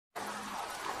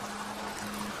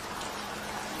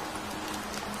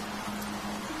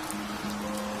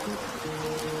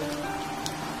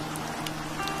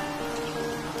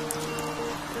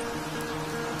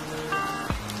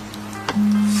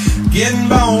Getting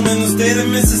born in the state of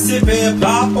Mississippi.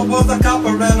 Papa was a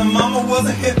copper and her mama was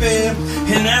a hippie.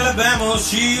 In Alabama,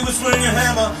 she was swinging a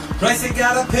hammer. Price you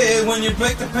gotta pay when you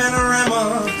break the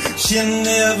panorama. She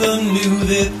never knew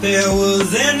that there was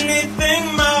anything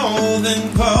more than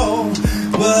coal.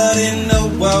 What in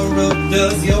the world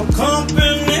does your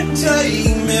company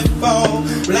take me for?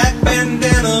 Black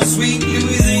bandana, sweet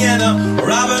Louisiana,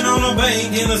 robbing on a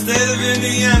bank in the state of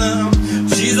Indiana.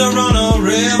 She's a runner,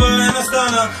 rebel and a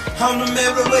stunner. On the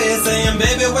merry way saying,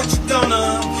 baby, what you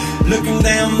gonna? Looking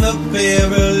down the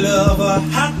barrel of a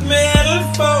hot metal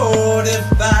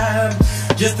 45.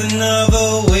 Just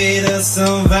another way to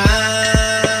survive.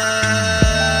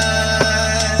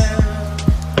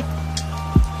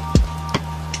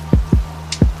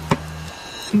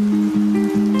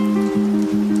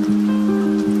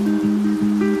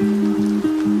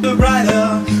 The writer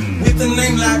with a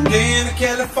name like day in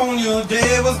California,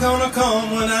 day was gonna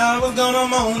come when I was gonna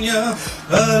moan ya.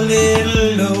 A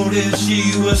little loaded, she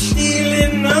was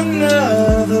stealing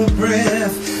another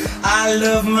breath. I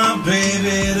love my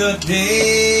baby to death.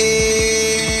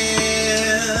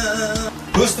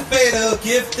 Push the fader,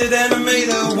 gifted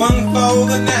animator, 1 for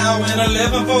the now and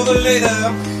 11 for the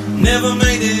later. Never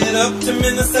made it up to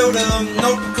Minnesota.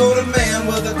 North Dakota man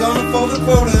was a gunner for the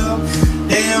quota.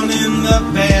 Down in the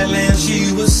Badlands,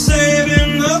 she was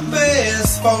saving the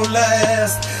best for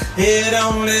last. It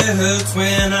only hurts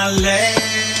when I laugh.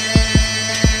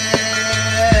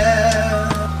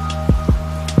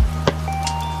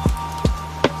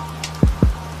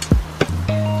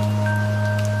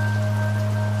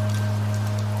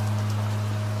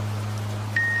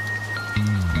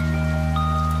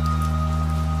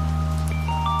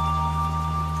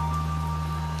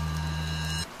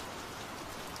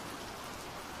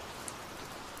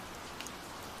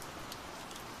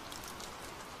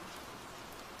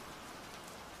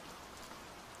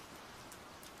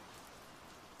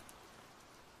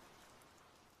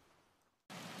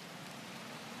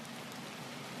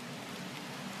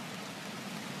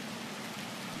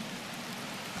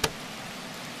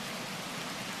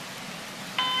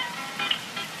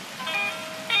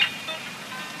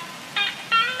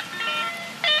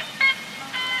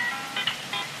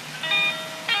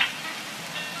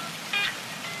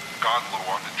 Godlow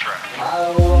on the track. I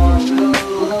walk the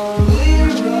lonely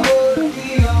road, the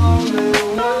only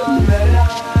one that I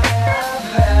have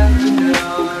ever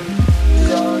known.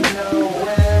 Don't know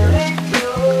where it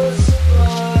goes,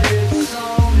 but it's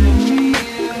only me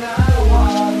and I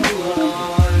walk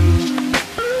alone.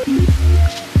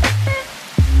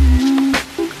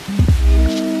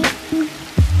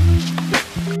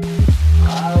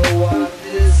 I walk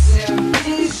this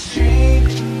empty street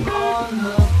on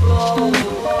the boulevard.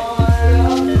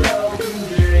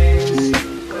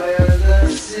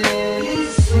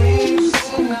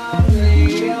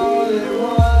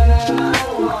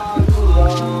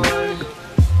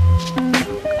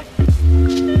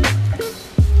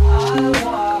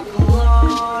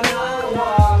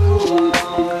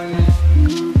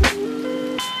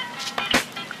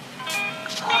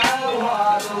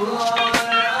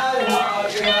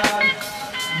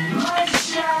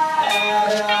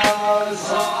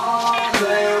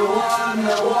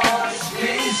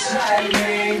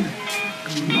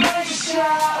 My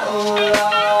shallow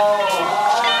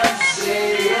heart's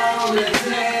the only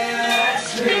thing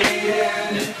that's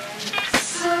beating.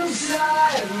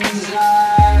 Sometimes I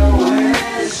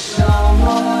wish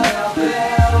someone up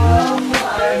there will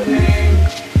find me.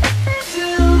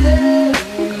 Till then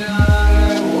I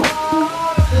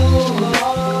walk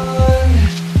alone.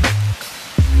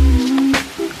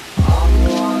 I'm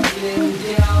walking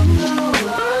down the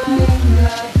line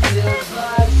that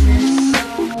divides me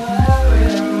somewhere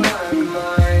in my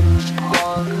mind,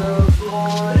 on the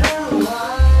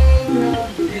borderline of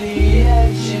the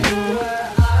edge where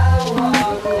I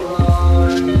walk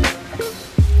alone.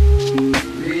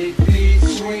 Read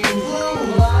between the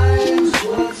lines,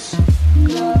 what's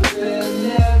up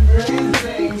and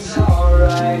everything's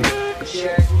alright.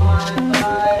 Check my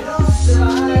vital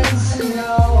signs to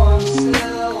know I'm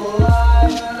still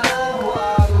alive and I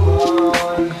walk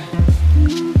alone.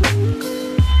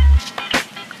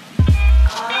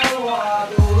 I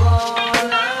walk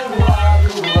alone, I walk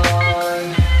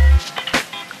alone.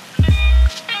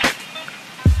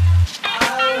 I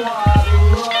walk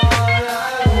alone, I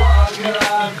walk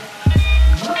up.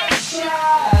 My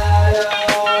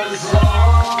shadow's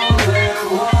only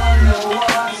one that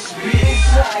walks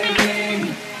beside me.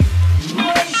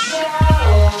 My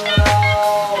shallow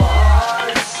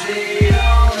heart's the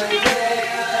only thing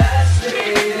that's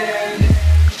beating.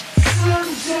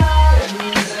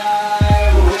 Sometimes I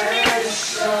wish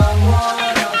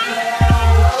someone up there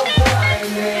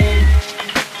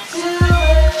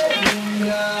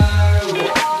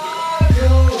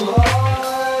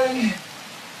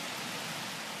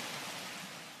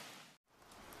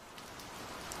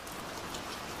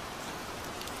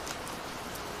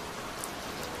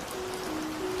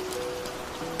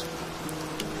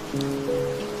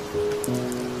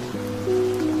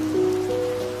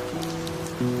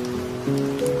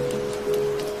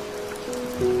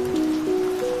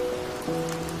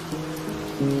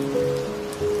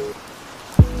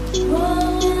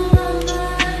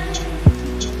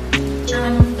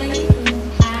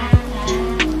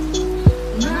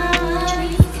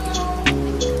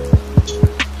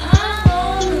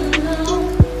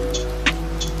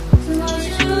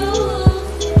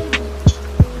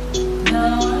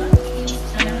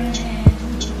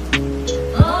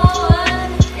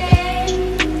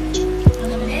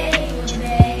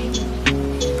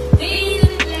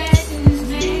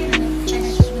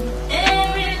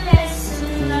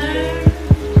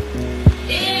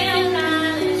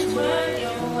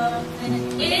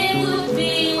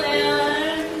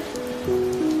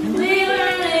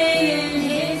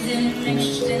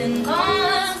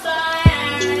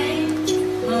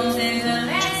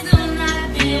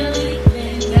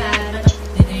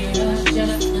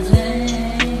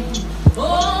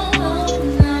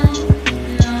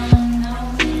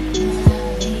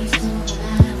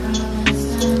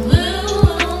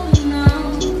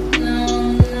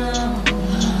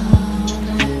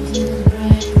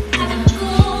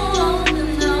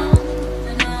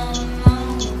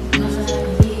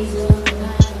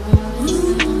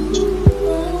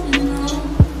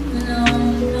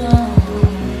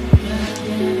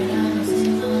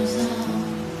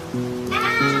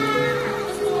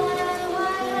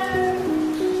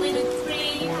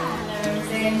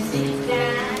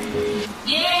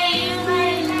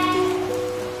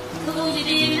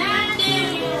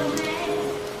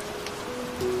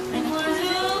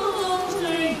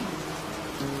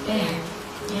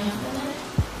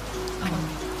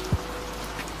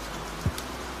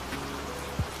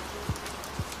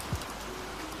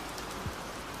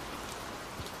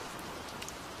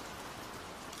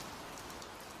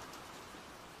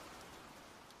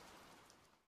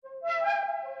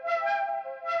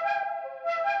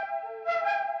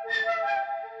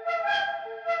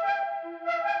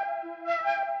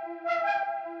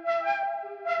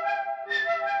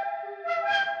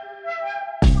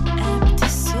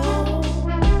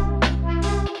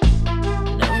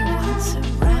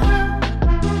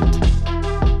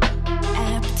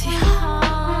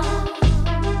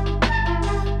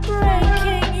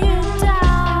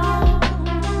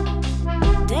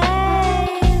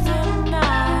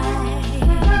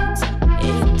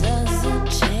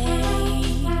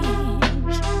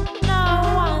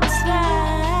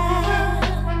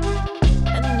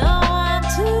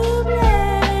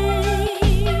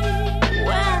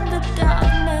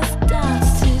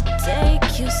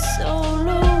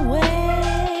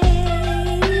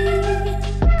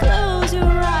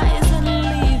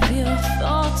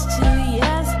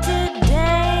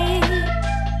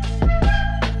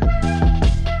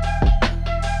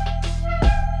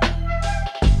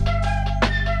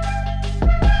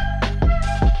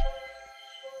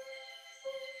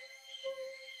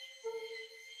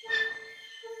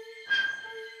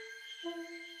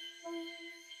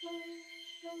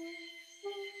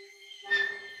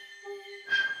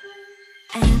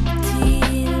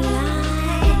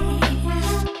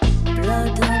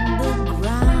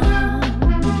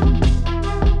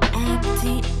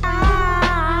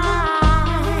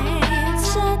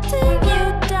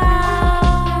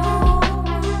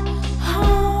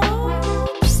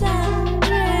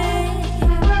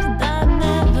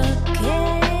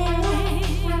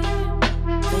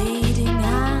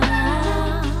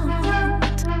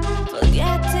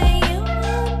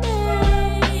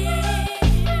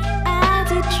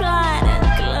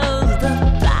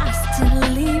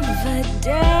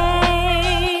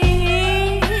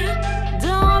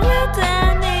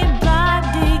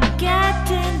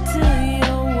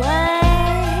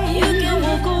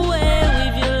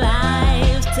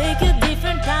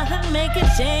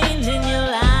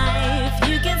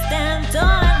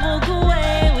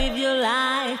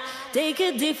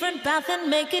different path and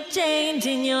make a change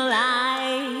in your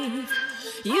life.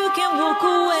 You can walk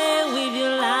away with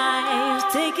your life.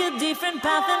 Take a different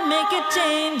path and make a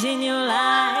change in your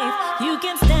life. You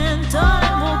can stand tall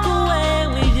and walk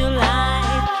away with your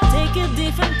life. Take a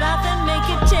different path and make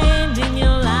a change in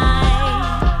your life.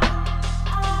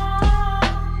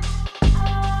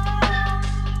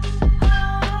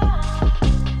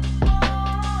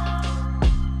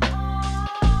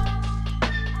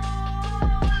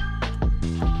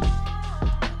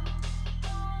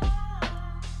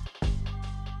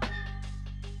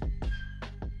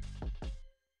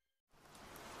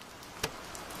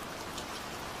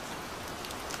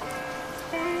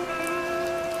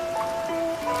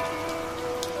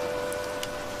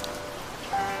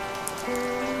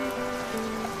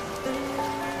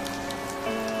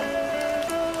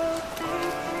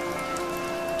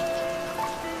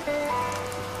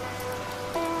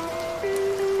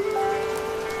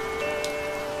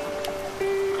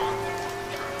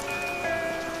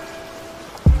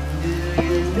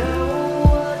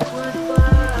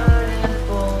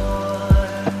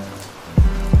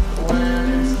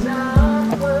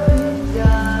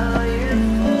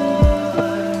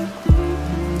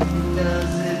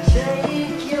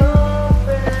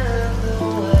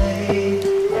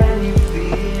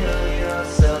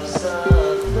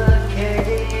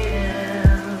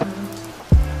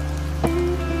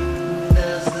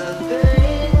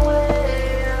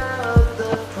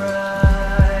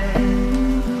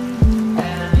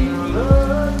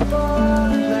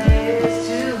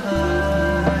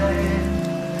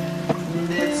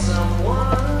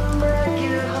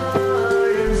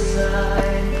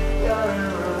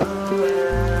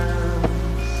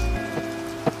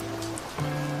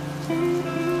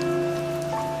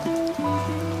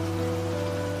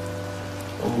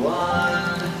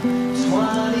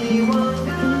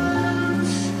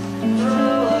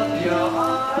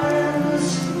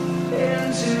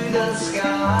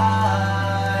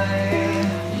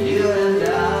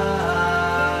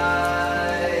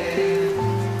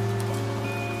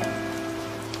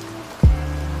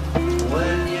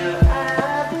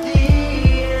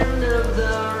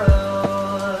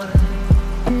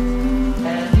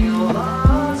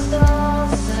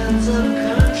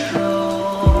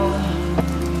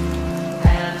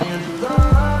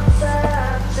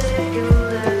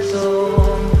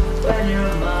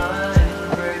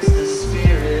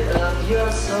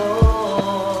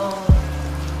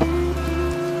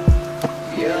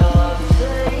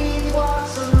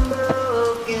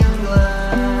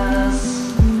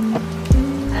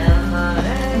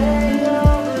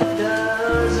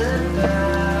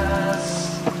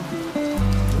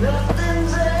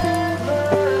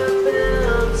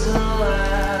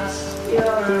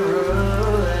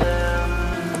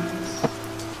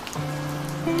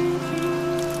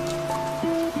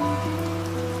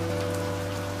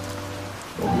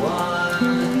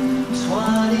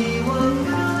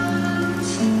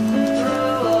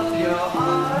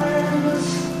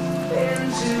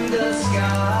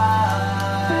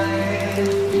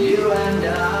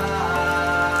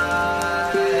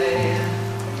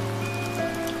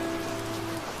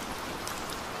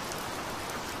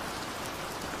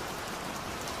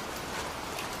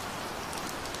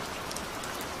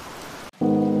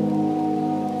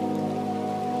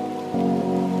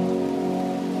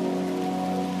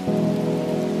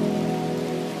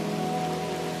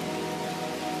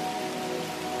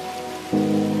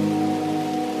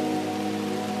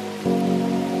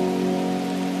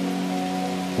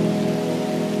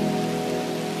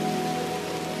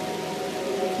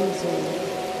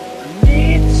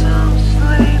 Need some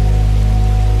sleep.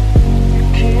 You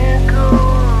can't go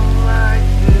on like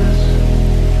this.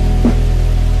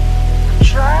 I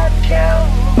tried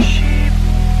counting sheep,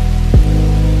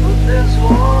 but there's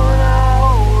one I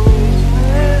always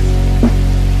miss.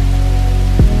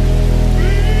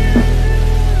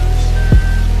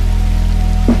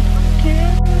 I'm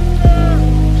getting down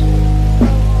to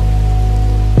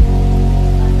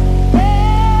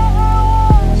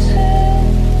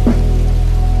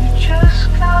you just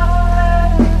gotta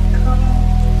let it go.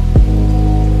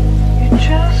 You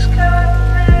just gotta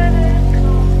let it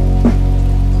go.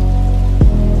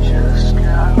 Just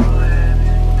gotta let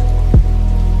it go.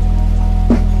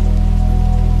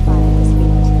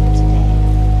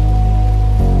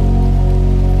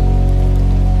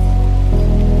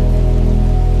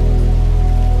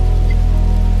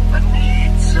 I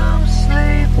need some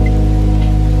sleep.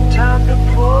 Time to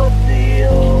put the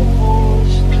old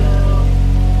walls down.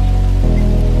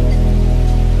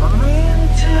 I'm in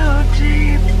too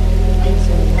deep,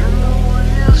 and the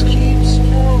wheels keep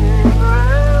spinning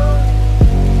round.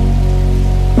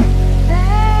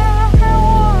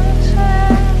 Everyone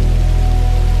said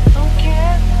I'm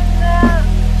getting out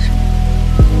too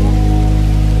low.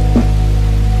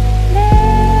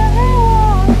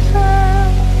 Everyone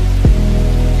said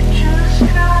you just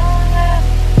gotta let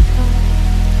it go.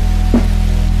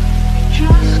 You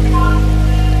just gotta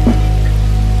let it go.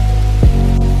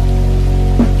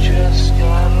 Just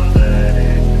gotta let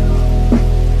it go.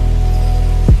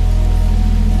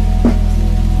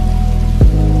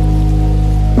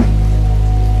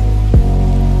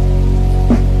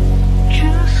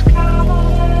 Just gotta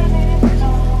let it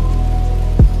go.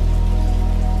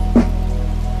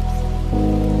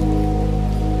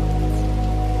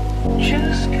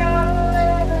 Just gotta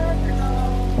let it go.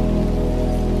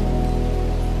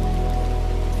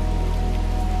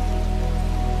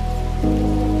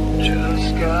 Just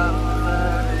gotta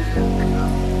let it go.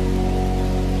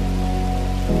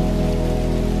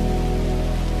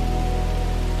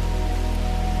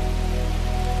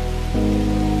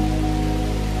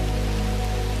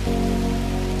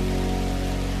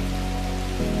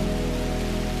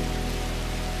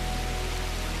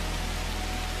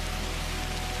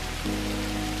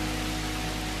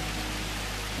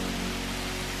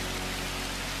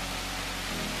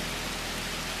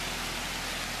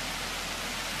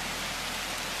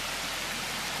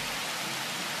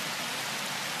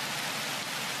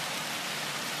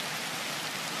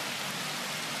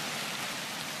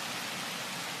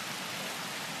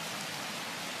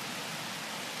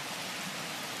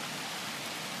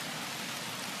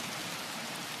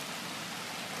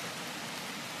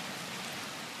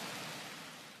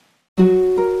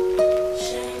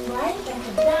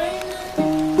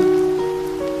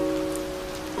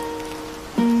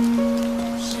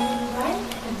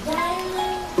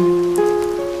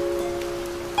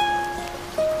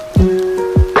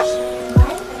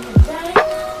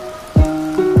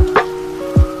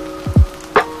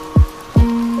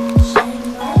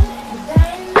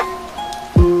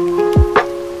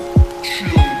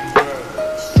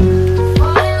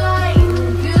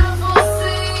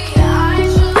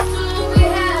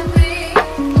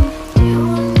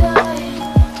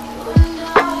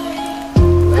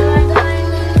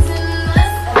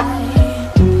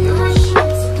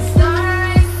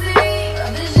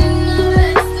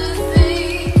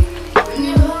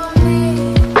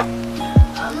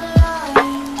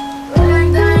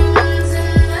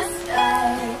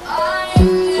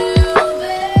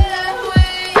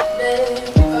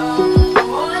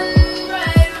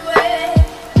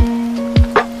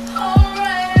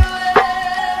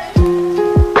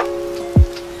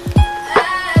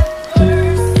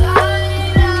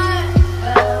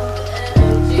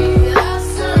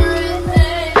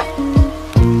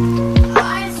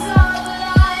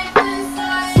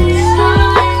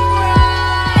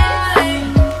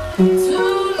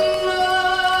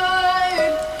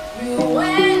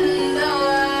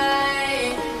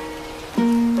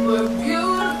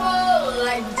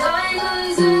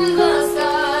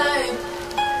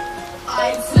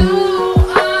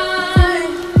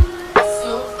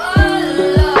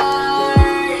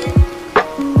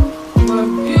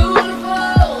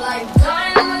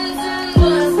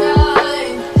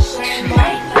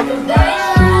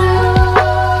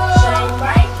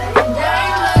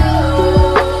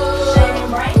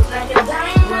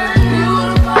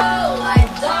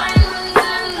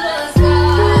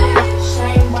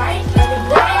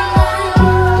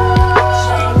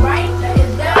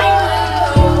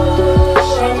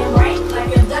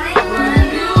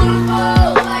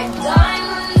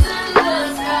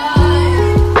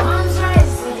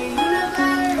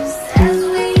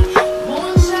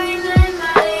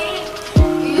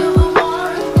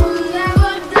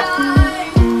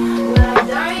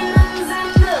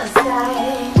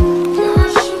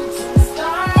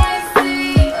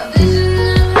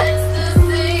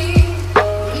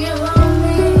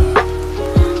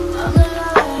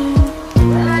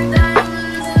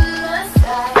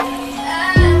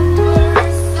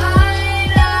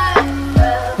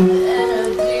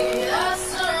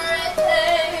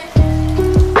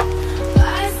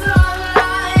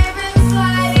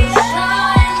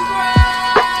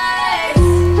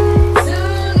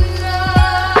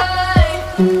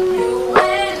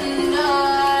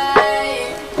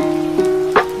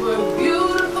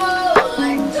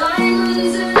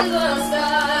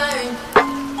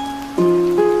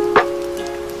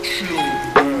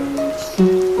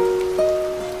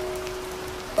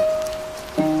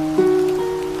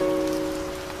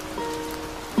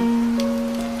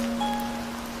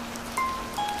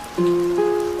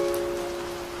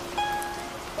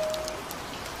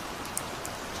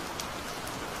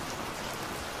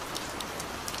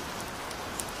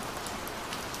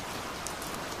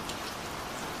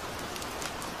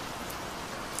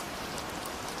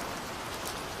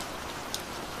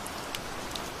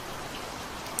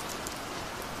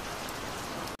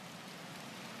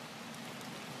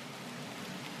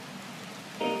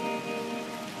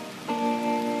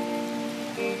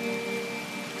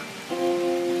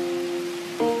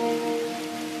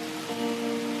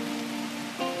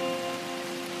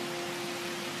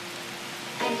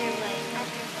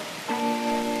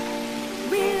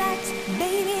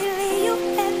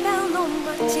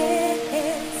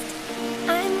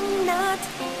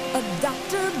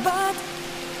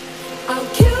 I'll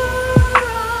cure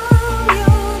all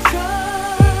your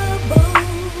troubles.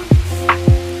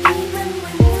 Even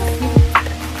when you're sleep,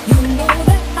 you know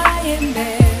that I am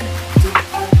there to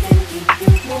hug and keep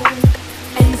you warm.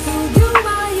 And so do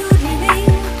while you dreaming,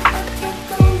 a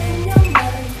twinkle in your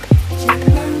mind,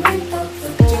 shimmering thoughts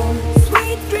of joy.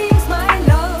 Sweet dreams, my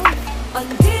love,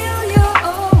 until you're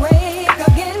awake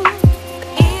again.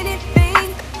 Anything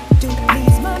to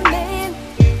please my man.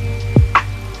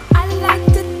 I like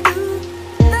to do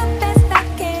the best I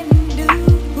can do.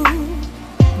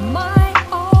 My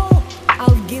all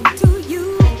I'll give to you.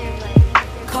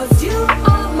 'Cause you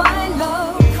are my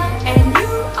love and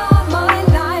you are my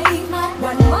life.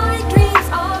 What my dreams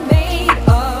are made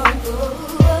of.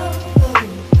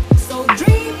 So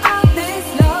dream of this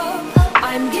love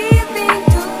I'm giving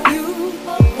to you.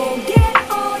 Forget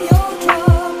all your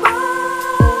troubles.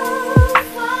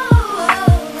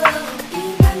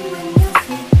 Even when you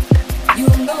sleep, you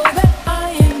know that I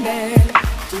am there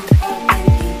to hug and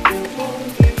keep you warm.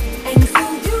 And so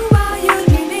do while you're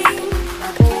dreaming, a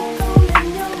twinkle in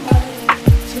your mind,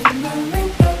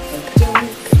 shimmering thoughts of joy.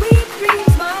 Sweet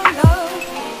dreams, my love,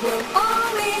 will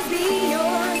always be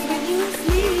yours when you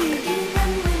sleep.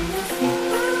 Even when you sleep,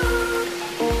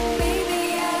 baby,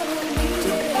 I will be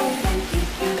there and keep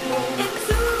you warm. And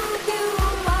soothe you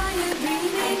while you're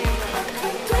dreaming,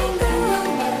 a twinkle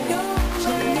in your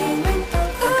shimmering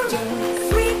thoughts of joy.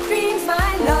 Sweet dreams,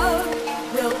 my love,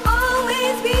 will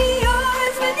always be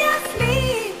yours when you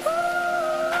sleep.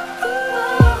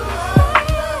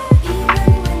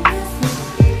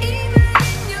 Even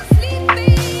when you sleep,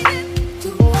 baby, to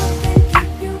hug and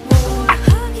keep you warm,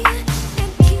 hug you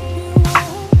and keep you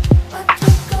warm. A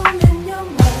twinkle in your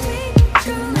mind,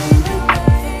 shimmering thoughts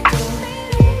of joy.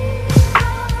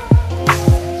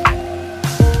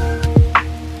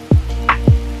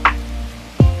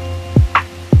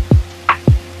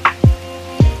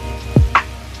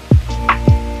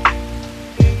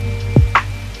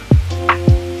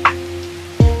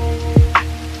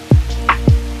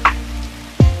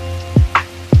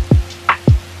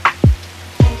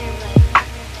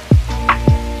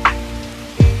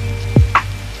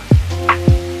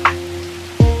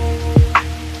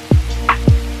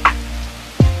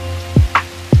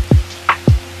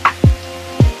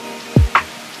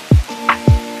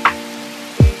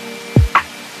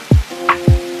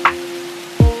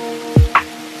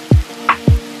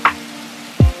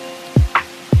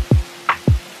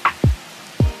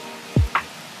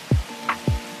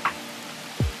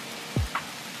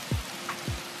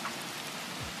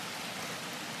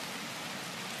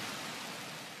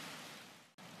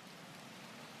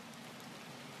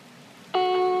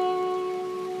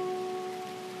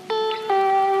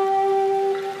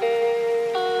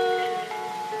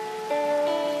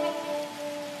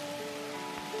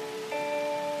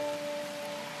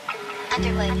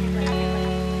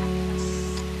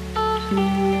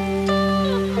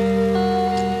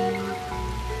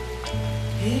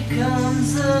 Here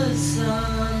comes the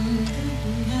sun.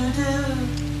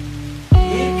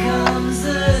 Here comes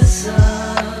the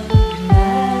sun. I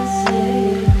say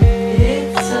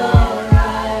it's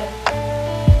alright,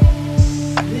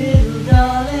 little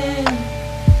darling.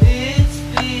 It's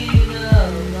been a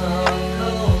long,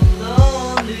 cold,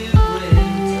 lonely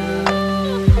winter.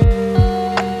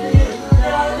 Little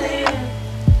darling,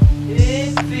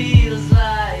 it feels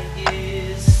like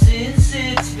years since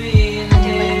it's been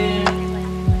here.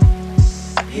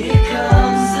 Here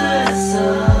comes the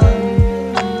sun.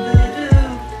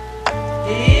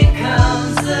 Here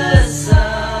comes the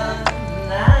sun.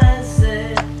 I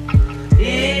said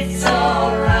it's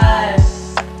alright,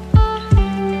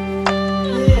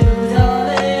 little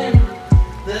darling.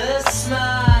 The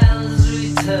smiles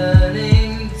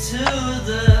returning to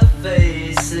the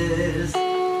faces.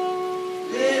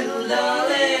 Little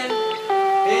darling,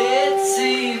 it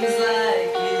seems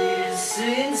like years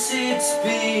since it's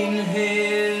been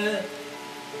here.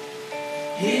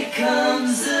 Here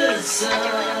comes the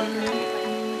sun.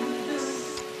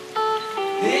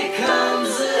 Here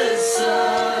comes the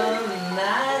sun.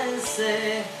 I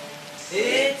say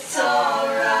it's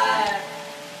alright.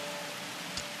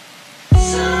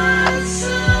 Sun,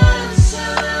 sun,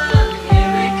 sun,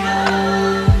 here it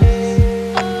comes.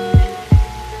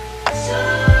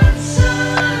 Sun,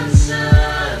 sun,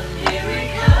 sun, here it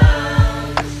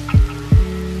comes.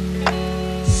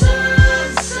 Sun,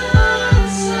 sun,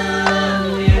 sun,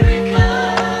 here it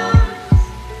comes.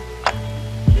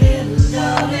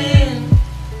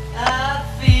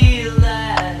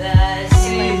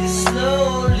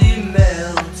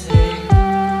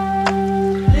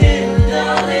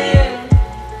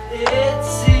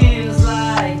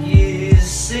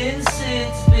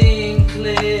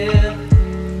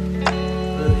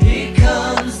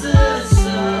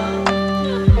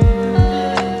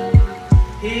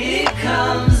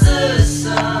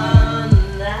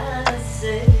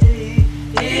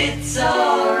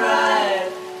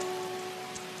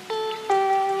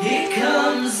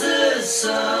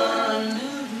 sun.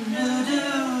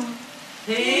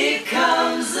 Here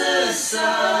comes the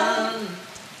sun.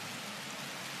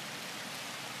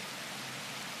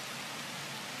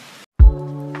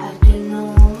 I can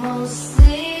almost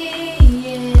see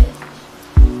it,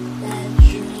 that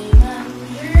dream I'm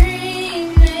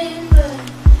dreaming, but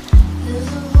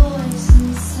there's a voice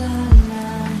inside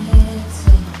my head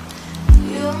saying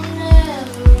you'll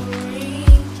never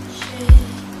reach it.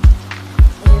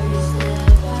 Every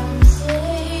step I'm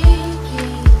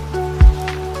taking,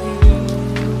 every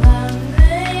move I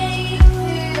make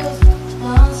feels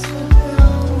lost with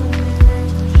no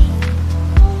direction.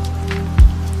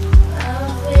 My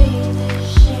faith is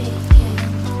shaking,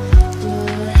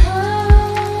 but I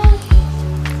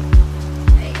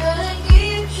gotta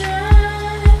keep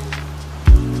trying.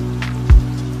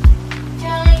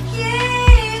 Gotta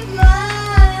keep my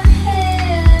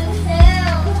head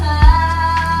held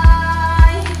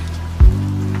high.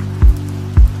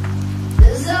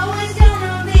 There's always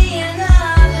gonna be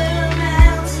another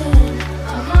mountain.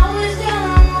 I'm always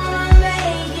gonna wanna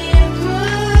make it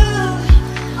move.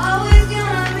 Always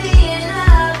gonna be an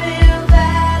uphill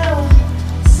battle.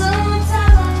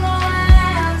 Sometimes I'm gonna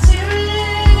have to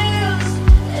lose.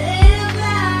 It ain't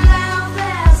about how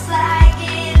fast I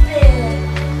get there.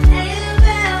 Ain't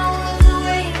about what's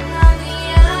waiting on the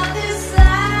other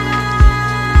side.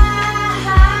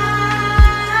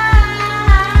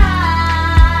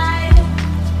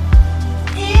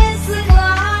 It's a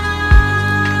climb.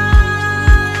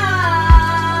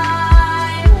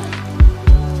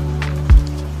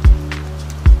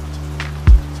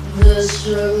 The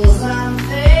struggles I'm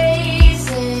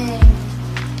facing,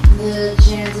 the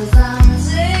chances I'm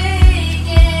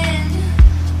taking,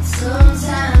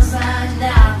 sometimes might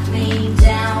knock me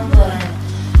down, but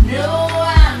no,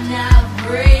 I'm not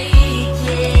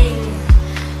breaking.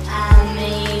 I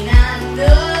may not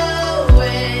know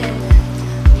it,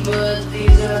 but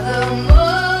these are the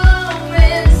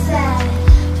moments that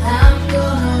I'm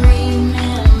gonna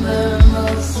remember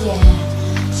most. Yeah,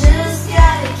 just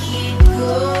gotta keep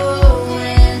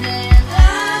going, and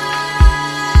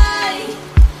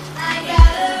I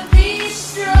gotta be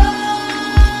strong.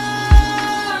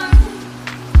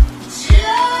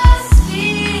 Just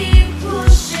keep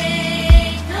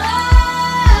pushing on,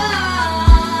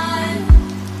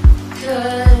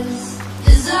 'cause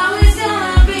there's always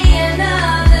gonna be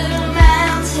another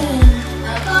mountain.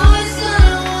 I'm always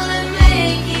gonna wanna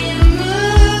make it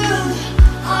move.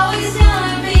 Always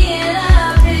gonna be an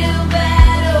uphill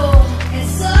battle, and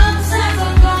sometimes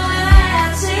I'm gonna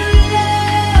have to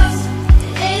lose.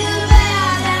 It ain't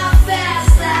about how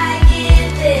fast I get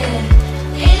there.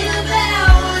 Ain't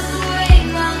about what's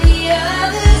waiting on the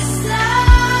other side.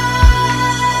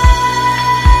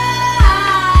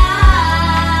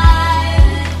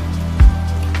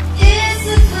 It's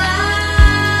a climb.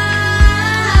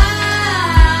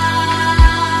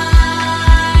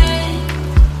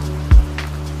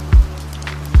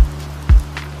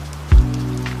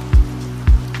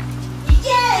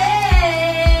 Yay!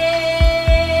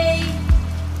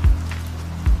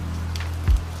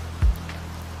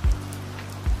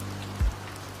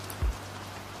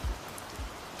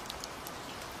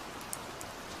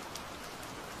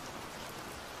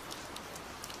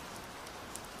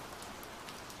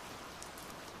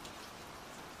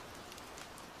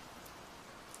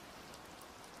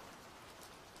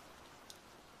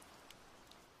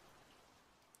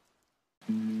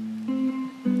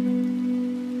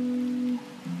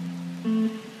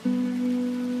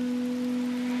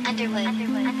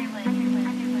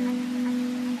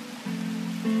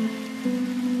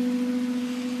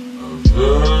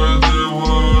 Heard there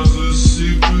was a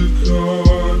secret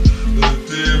chord that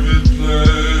David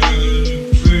played to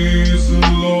please the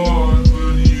Lord,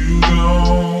 but you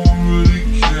don't really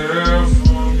care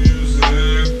for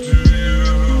music, do you?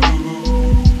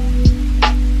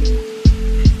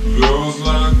 It goes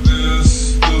like this: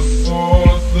 the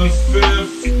fourth, the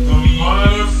fifth, the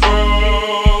minor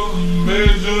fall, the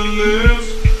major lift,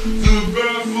 the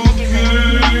baffled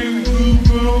king, the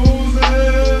rose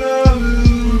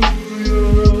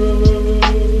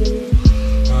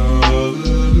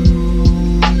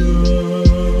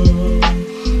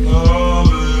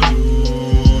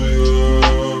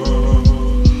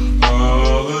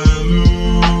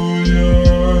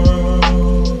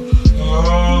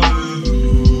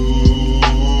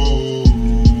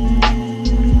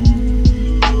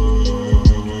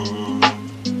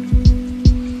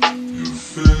and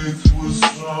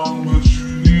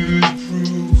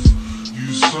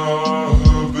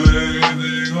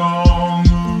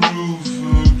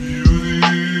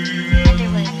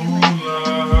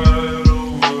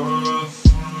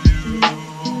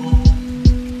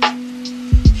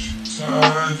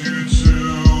tied you to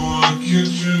a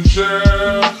kitchen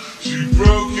chair. She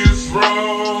broke your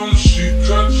throne, she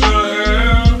cut your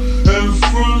hair, and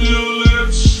from your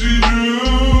lips she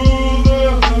drew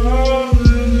the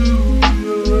hallelujah.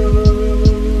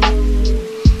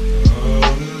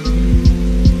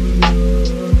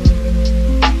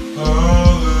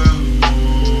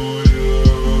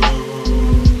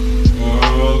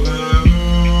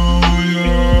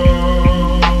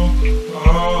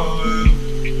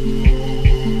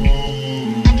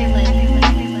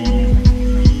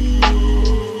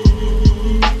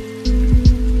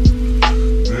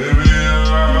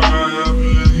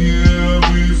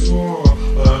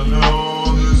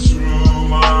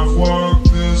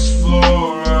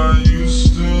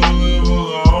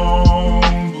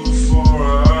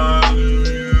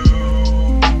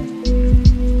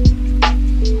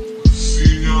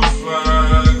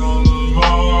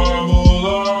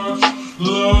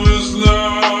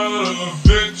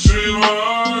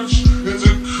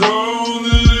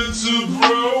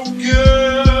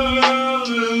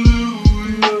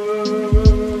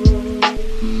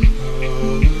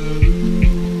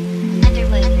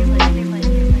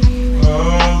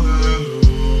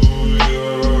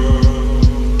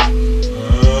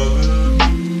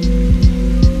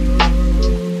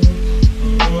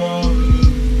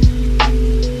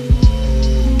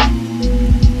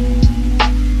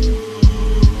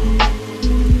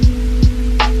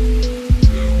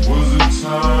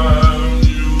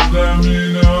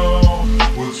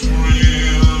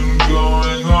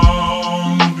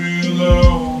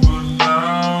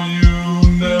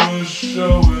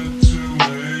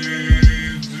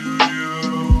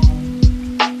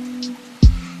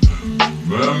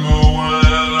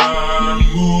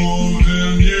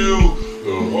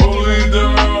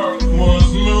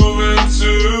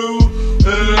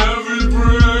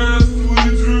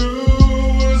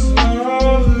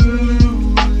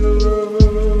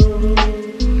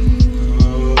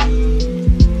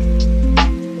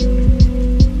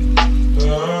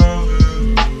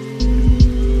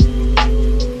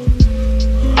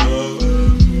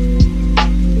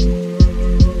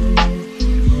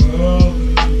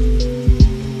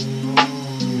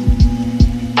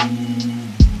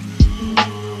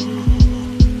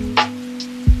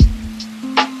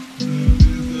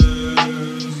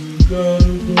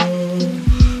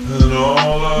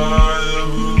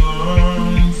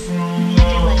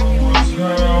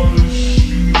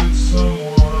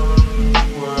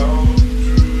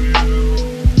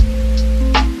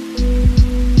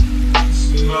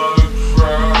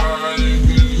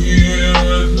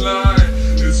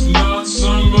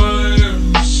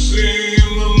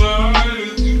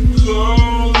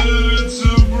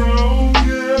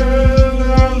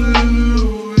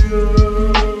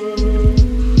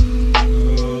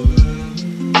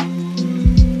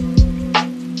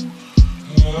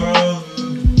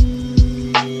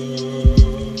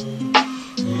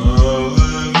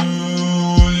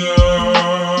 Hallelujah. Hallelujah.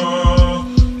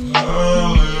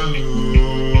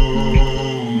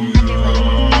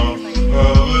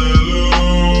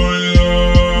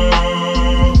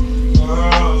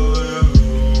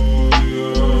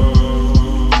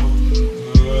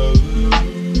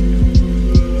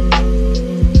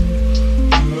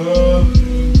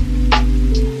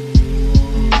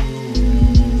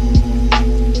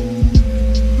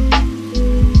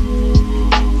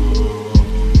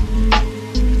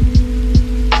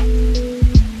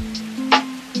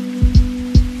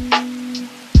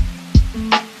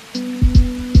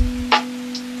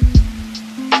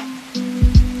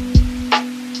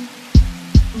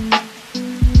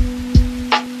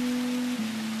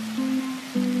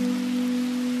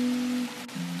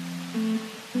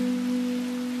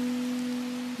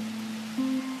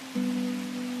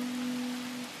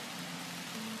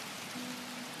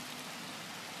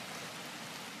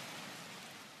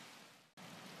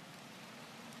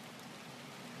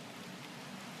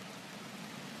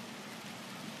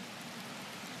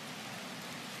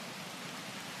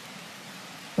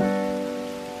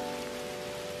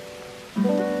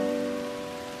 Hallelujah.